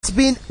It's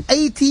been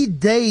 80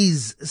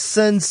 days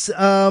since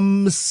so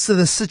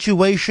the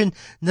situation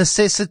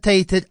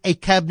necessitated a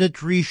cabinet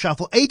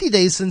reshuffle. 80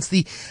 days since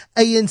the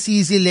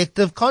ANC's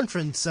elective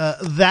conference.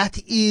 That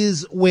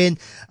is when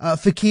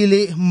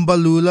Fikile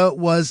Mbalula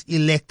was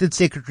elected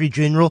Secretary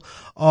General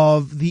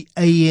of the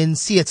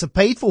ANC. It's a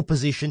paid-for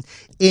position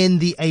in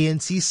the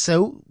ANC,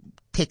 so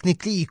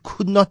technically he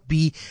could not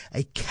be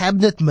a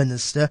cabinet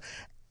minister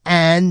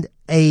and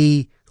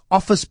a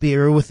office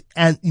bearer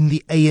in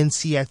the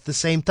ANC at the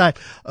same time.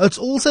 It's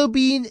also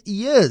been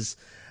years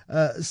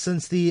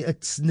since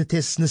it's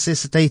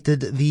necessitated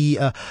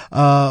the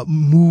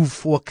move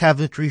for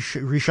cabinet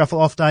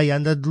reshuffle after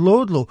Ayanda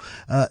Dlodlo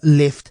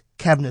left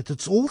cabinet.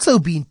 It's also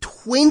been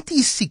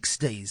 26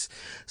 days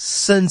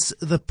since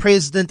the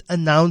president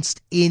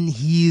announced in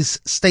his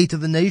State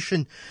of the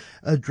Nation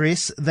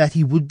address that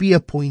he would be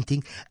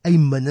appointing a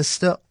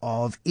Minister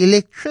of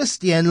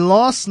Electricity. And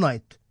last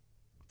night,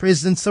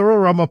 President Cyril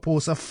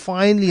Ramaphosa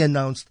finally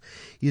announced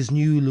his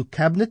new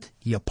cabinet.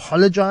 He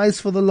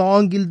apologized for the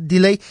long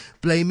delay,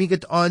 blaming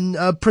it on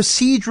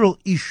procedural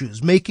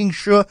issues, making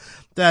sure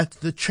that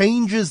the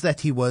changes that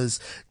he was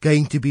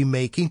going to be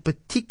making,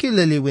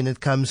 particularly when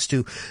it comes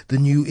to the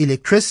new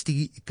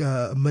electricity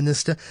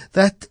minister,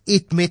 that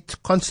it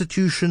met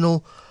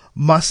constitutional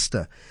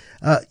muster.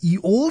 He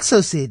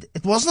also said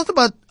it was not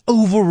about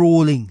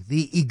overhauling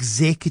the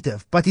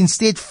executive, but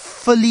instead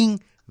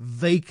filling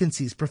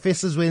vacancies.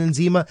 Professor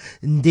Zwelinzima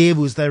Ndevu,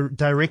 who's the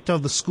director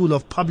of the School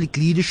of Public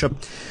Leadership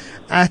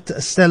at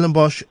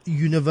Stellenbosch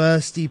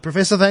University.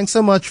 Professor, thanks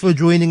so much for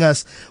joining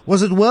us.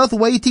 Was it worth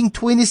waiting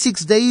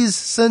 26 days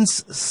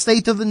since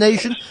State of the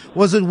Nation?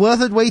 Was it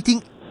worth it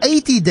waiting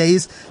 80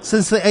 days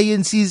since the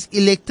ANC's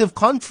elective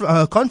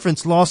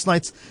conference, last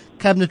night's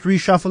cabinet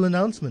reshuffle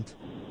announcement?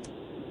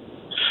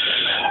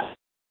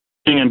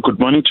 And good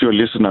morning to your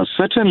listeners.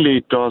 Certainly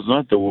it was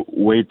not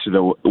worth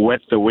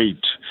the wait.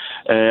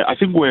 I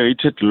think we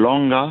waited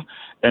longer,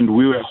 and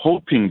we were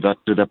hoping that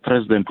the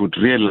president would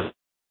realize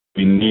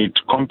we need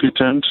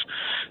competent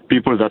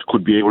people that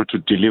could be able to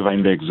deliver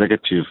in the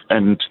executive.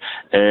 And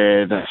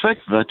the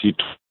fact that it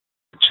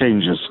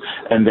changes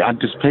and the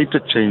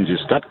anticipated changes,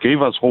 that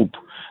gave us hope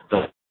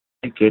that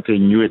we get a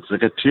new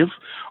executive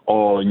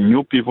or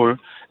new people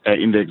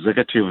in the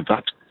executive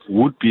that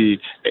would be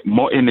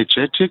more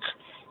energetic,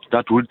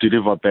 that would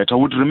deliver better. I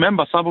would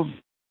remember some of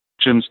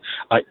positions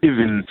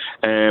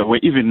were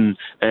even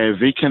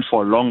vacant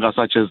for longer,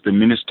 such as the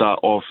Minister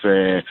of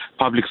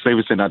Public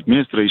Service and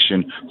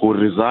Administration, who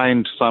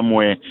resigned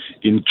somewhere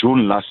in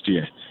June last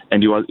year,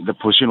 and the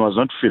position was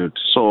not filled.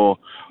 So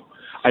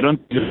I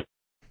don't think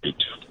it.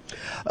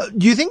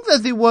 Do you think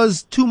that there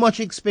was too much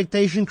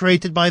expectation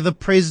created by the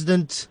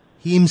president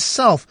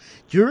himself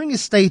during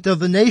his State of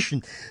the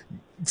Nation,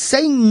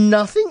 saying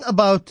nothing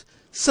about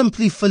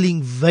simply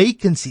filling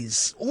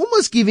vacancies,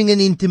 almost giving an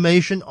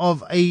intimation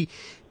of a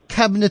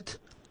cabinet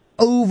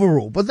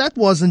overall? But that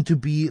wasn't to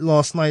be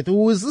last night.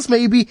 Or was this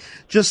maybe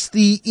just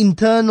the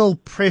internal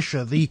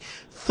pressure, the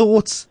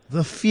thoughts,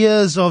 the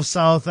fears of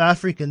South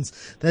Africans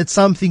that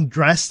something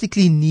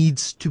drastically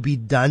needs to be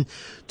done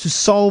to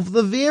solve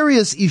the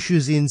various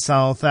issues in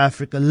South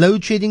Africa?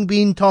 Load shedding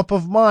being top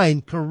of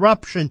mind,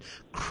 corruption,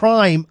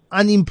 crime,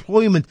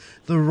 unemployment,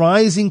 the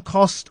rising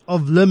cost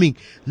of living.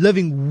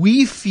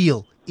 We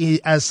feel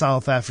as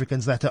South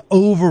Africans that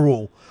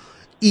overall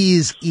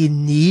is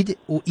in need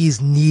or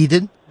is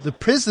needed. The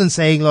president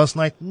saying last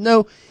night,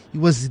 no, he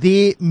was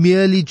there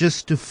merely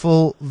just to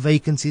fill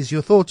vacancies.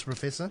 Your thoughts,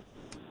 Professor?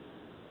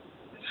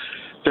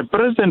 The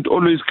president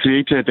always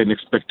created an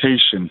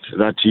expectation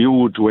that he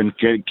would, when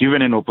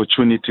given an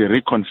opportunity,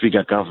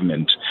 reconfigure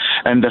government.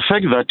 And the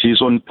fact that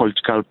his own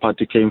political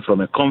party came from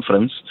a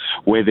conference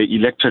where they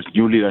elected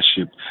new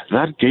leadership,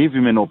 that gave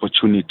him an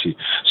opportunity.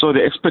 So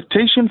the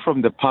expectation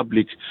from the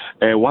public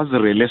was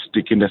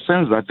realistic, in the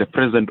sense that the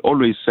president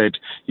always said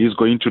he's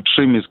going to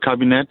trim his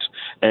cabinet,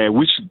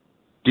 which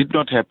did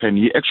not happen.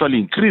 He actually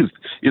increased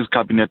his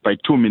cabinet by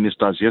 2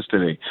 ministers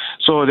yesterday.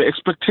 So the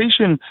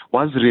expectation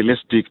was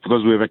realistic,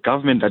 because we have a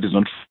government that is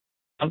not,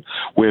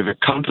 we have a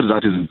country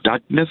that is in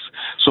darkness.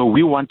 So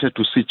we wanted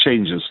to see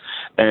changes.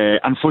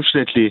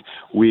 Unfortunately,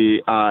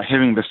 we are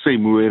having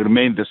we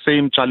remain the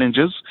same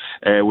challenges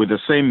with the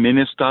same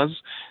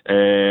ministers,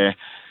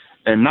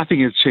 and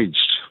nothing has changed.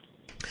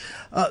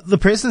 The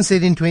president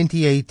said in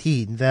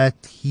 2018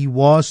 that he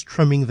was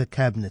trimming the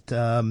cabinet.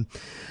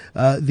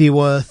 There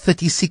were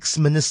 36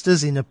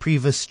 ministers in a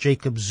previous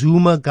Jacob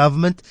Zuma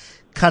government,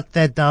 cut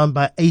that down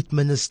by 8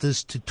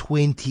 ministers to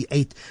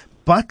 28.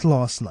 But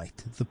last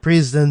night, the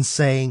president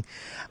saying,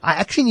 I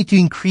actually need to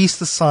increase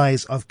the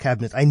size of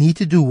cabinet. I need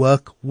to do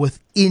work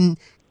within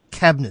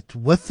cabinet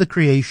with the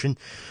creation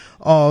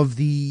of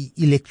the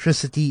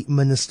electricity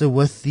minister,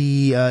 with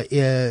the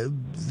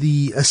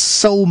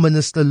sole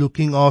minister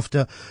looking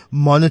after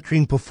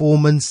monitoring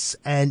performance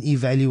and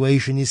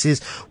evaluation. He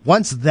says,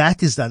 once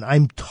that is done,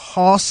 I'm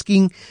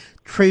tasking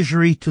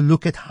Treasury to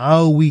look at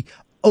how we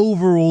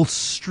overall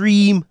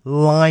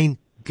streamline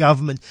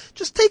government.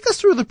 Just take us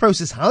through the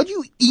process. How do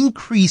you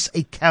increase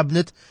a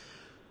cabinet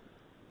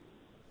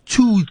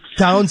to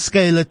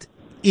downscale it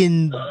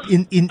in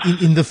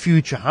the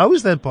future? How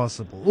is that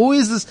possible? Or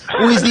is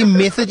the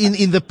method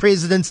in the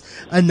president's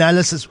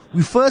analysis?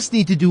 We first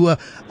need to do a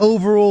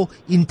overall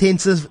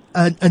intensive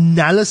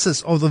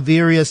analysis of the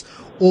various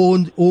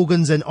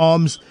organs and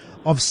arms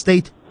of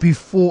state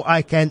before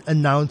I can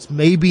announce,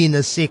 maybe in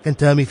a second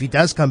term, if he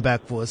does come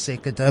back for a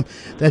second term,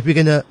 that we're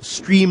going to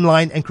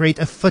streamline and create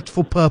a fit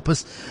for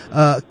purpose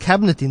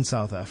cabinet in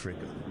South Africa.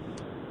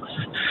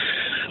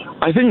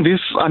 I think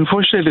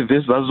unfortunately,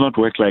 this does not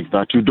work like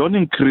that. You don't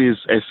increase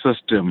a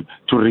system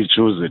to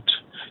reduce it.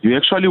 You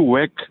actually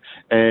work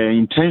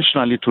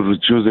intentionally to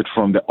reduce it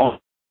from the off.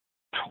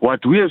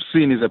 What we have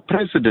seen is a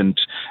president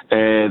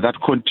that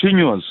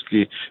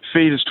continuously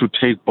fails to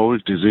take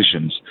bold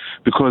decisions,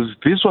 because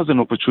this was an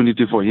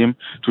opportunity for him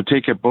to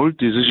take a bold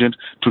decision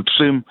to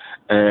trim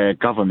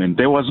government.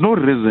 There was no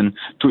reason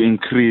to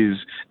increase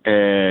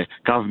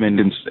government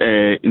in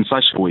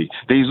such a way.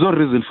 There is no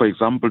reason, for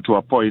example, to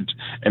appoint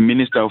a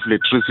minister of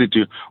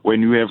electricity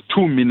when you have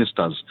two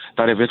ministers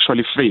that have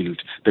actually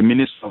failed. The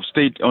Minister of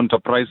State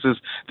Enterprises,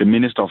 the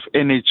Minister of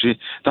Energy,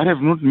 that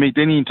have not made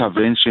any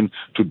intervention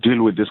to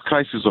deal with this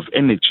crisis of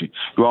energy.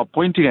 You are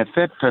appointing a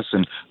third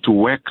person to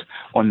work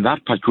on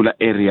that particular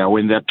area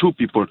when there are two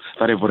people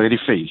that have already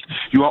failed.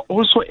 You are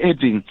also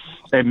adding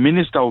a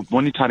Minister of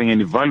Monitoring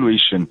and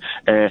Evaluation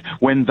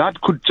when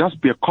that could just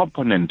be a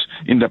component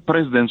in the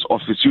president's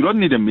office. You don't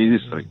need a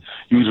ministry.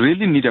 You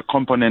really need a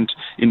component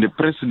in the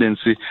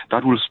presidency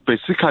that will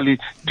specifically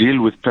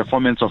deal with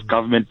performance of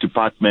government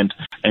department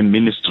and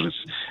ministries.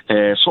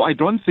 So I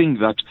don't think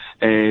that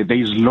there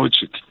is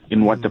logic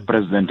in what the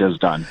president has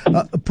done.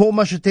 Paul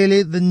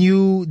Mashatile, the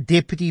new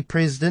deputy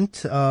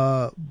president,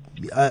 a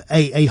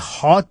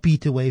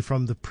heartbeat away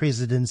from the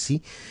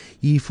presidency.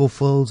 He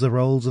fulfills the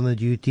roles and the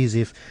duties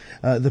if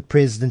the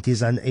president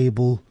is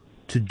unable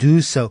to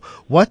do so.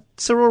 What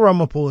Cyril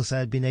Ramaphosa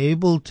had been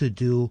able to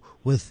do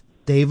with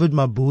David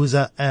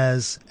Mabuza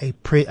as a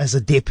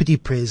deputy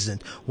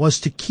president was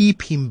to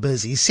keep him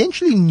busy,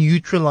 essentially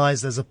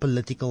neutralized as a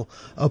political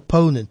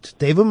opponent.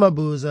 David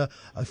Mabuza,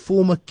 a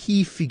former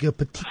key figure,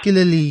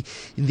 particularly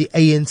in the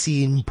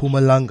ANC in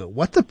Mpumalanga.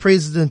 What the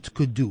president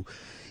could do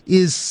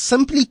is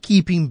simply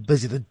keep him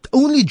busy. The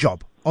only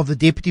job of the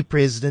deputy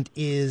president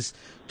is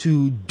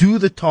to do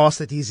the task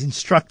that he's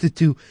instructed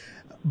to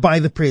by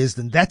the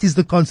president. That is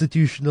the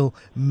constitutional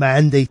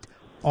mandate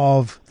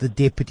of the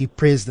deputy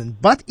president.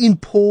 But in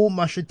Paul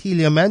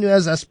Mashatile, a man who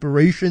has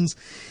aspirations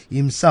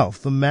himself,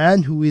 the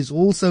man who is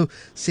also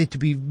said to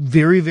be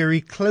very,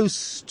 very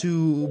close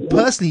to,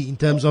 personally, in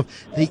terms of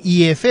the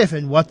EFF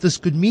and what this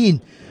could mean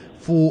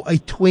for a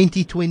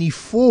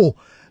 2024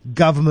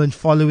 government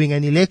following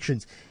an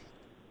elections.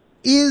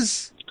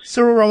 Is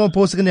Cyril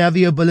Ramaphosa going to have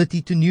the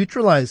ability to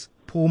neutralize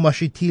Paul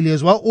Mashatile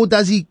as well, or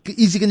is he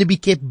going to be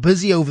kept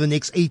busy over the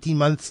next 18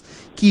 months,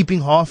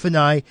 keeping half an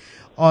eye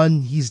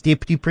on his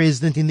deputy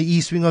president in the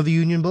east wing of the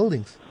Union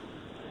buildings?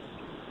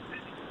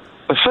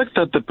 The fact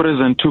that the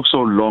president took so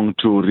long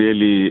to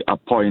really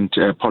appoint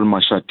Paul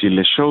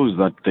Mashatile shows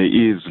that there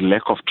is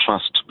lack of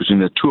trust between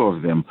the two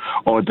of them,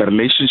 or the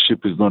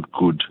relationship is not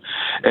good.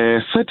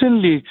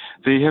 Certainly,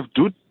 they have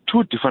two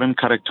different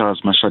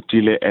characters,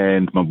 Mashatile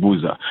and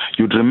Mabuza.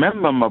 You'd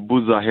remember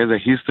Mabuza has a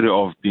history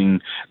of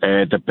being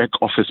the back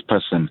office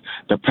person,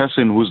 the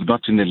person who's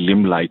not in the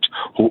limelight,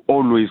 who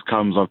always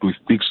comes out with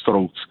big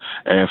strokes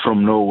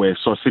from nowhere.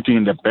 So sitting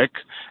in the back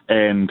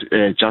and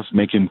just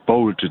making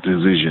bold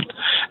decisions.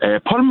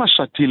 Paul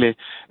Mashatile,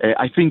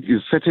 I think,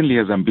 certainly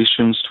has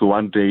ambitions to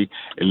one day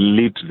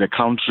lead the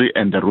country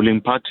and the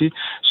ruling party.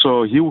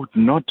 So he would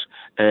not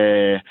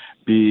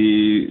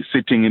be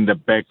sitting in the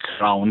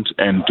background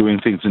and doing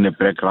things in the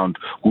background.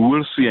 We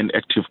will see an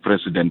active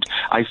president.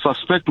 I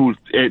suspect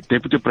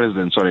deputy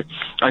president,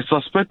 I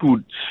suspect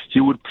he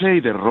would play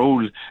the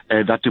role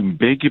that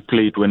Mbeki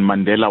played when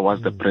Mandela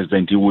was the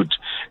president. He would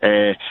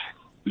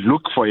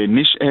look for a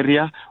niche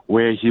area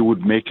where he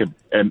would make a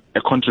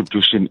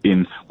contribution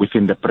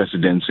within the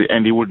presidency,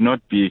 and he would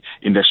not be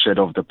in the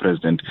shadow of the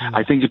president.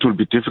 I think it will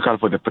be difficult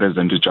for the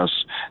president to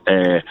just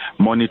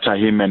monitor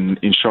him and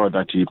ensure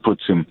that he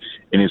puts him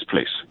in his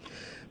place.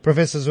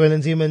 Professor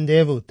Zwelinzima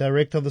Ndevu,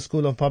 Director of the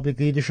School of Public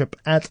Leadership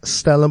at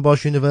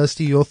Stellenbosch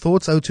University. Your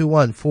thoughts,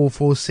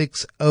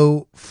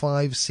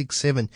 021-446-0567.